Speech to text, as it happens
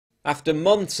After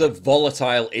months of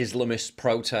volatile Islamist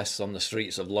protests on the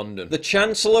streets of London, the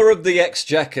Chancellor of the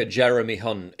Exchequer, Jeremy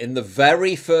Hunt, in the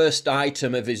very first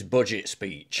item of his budget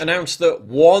speech, announced that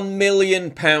 £1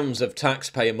 million of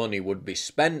taxpayer money would be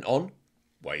spent on,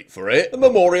 wait for it, a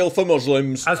memorial for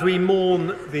Muslims. As we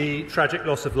mourn the tragic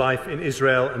loss of life in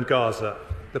Israel and Gaza,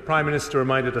 the Prime Minister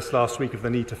reminded us last week of the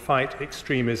need to fight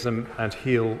extremism and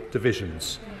heal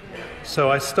divisions. So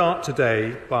I start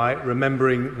today by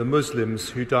remembering the Muslims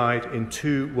who died in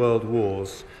 2 world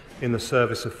wars in the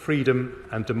service of freedom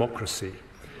and democracy.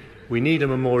 We need a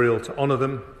memorial to honour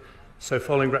them, so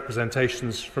following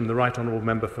representations from the Right Honourable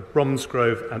Member for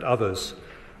Bromsgrove and others,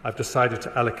 I've decided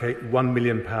to allocate £1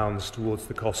 million towards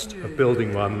the cost of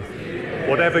building one.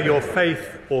 Whatever your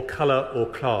faith or colour or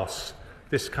class,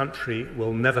 this country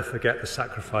will never forget the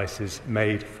sacrifices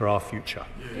made for our future.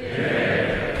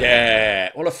 Yeah,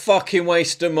 what a fucking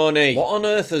waste of money. What on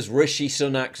earth has Rishi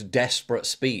Sunak's desperate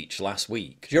speech last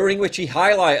week, during which he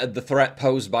highlighted the threat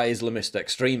posed by Islamist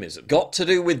extremism, got to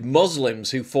do with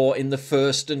Muslims who fought in the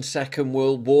First and Second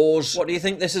World Wars? What do you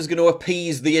think this is going to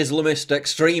appease the Islamist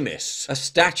extremists? A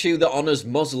statue that honours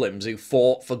Muslims who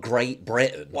fought for Great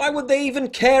Britain? Why would they even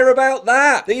care about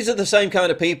that? These are the same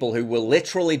kind of people who will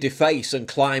literally deface and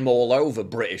climb all over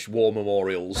British war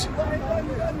memorials.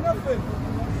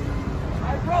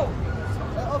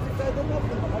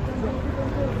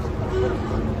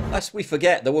 Lest we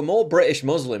forget, there were more British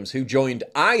Muslims who joined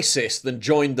ISIS than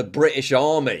joined the British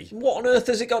Army. What on earth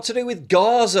has it got to do with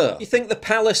Gaza? You think the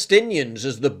Palestinians,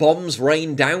 as the bombs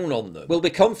rain down on them, will be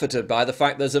comforted by the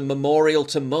fact there's a memorial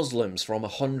to Muslims from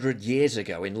 100 years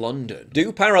ago in London?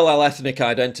 Do parallel ethnic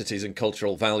identities and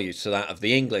cultural values to that of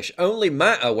the English only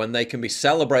matter when they can be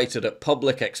celebrated at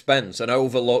public expense and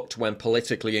overlooked when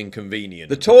politically inconvenient?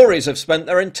 The Tories have spent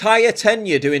their entire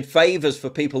tenure doing favours for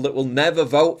people that will never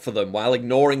vote for them while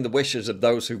ignoring the wishes of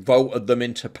those who voted them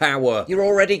into power. You're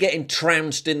already getting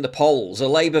trounced in the polls. A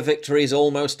Labour victory is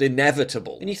almost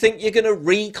inevitable. And you think you're going to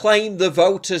reclaim the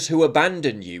voters who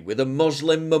abandoned you with a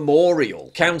Muslim memorial?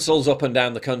 Councils up and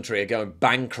down the country are going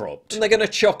bankrupt. And they're going to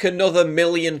chuck another £1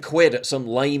 million at some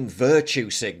lame virtue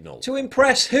signal. To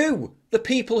impress who? The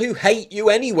people who hate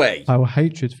you anyway. Our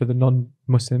hatred for the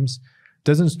non-Muslims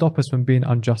doesn't stop us from being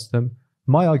unjust to them.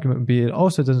 My argument would be it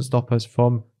also doesn't stop us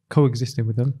from coexisting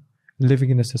with them, living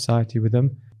in a society with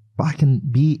them. But I can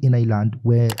be in a land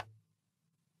where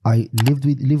I live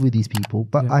with these people,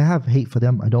 but I have hate for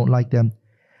them. I don't like them.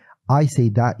 I say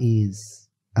that is,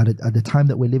 at the time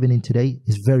that we're living in today,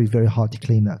 is very, very hard to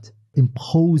claim that.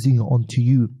 Imposing onto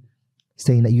you,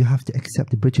 saying that you have to accept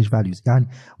the British values. And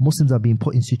Muslims are being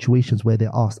put in situations where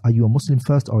they're asked, are you a Muslim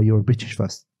first or are you a British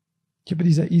first? Yeah, but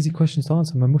these are easy questions to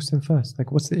answer. I'm a Muslim first.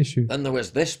 Like, what's the issue? Then there was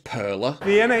this perler.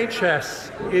 The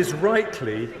NHS is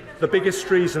rightly the biggest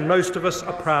reason most of us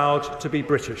are proud to be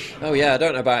British. Oh yeah, I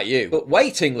don't know about you, but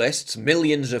waiting lists,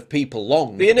 millions of people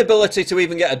long, the inability to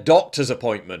even get a doctor's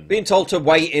appointment, being told to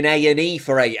wait in A&E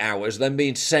for 8 hours, then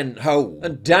being sent home,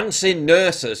 and dancing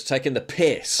nurses taking the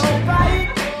piss.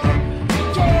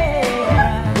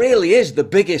 Really is the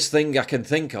biggest thing I can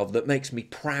think of that makes me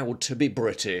proud to be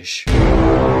British.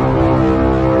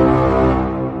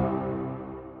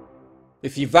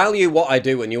 If you value what I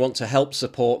do and you want to help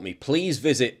support me, please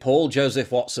visit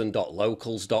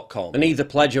pauljosephwatson.locals.com and either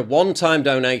pledge a one-time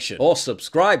donation or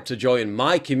subscribe to join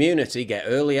my community, get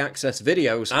early access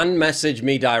videos, and message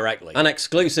me directly. And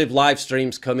exclusive live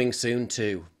streams coming soon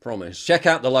too. Promise. Check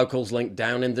out the Locals link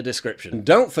down in the description. And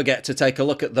don't forget to take a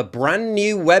look at the brand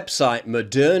new website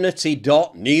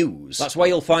modernity.news. That's where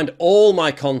you'll find all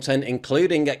my content,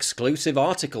 including exclusive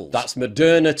articles. That's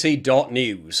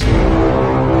modernity.news.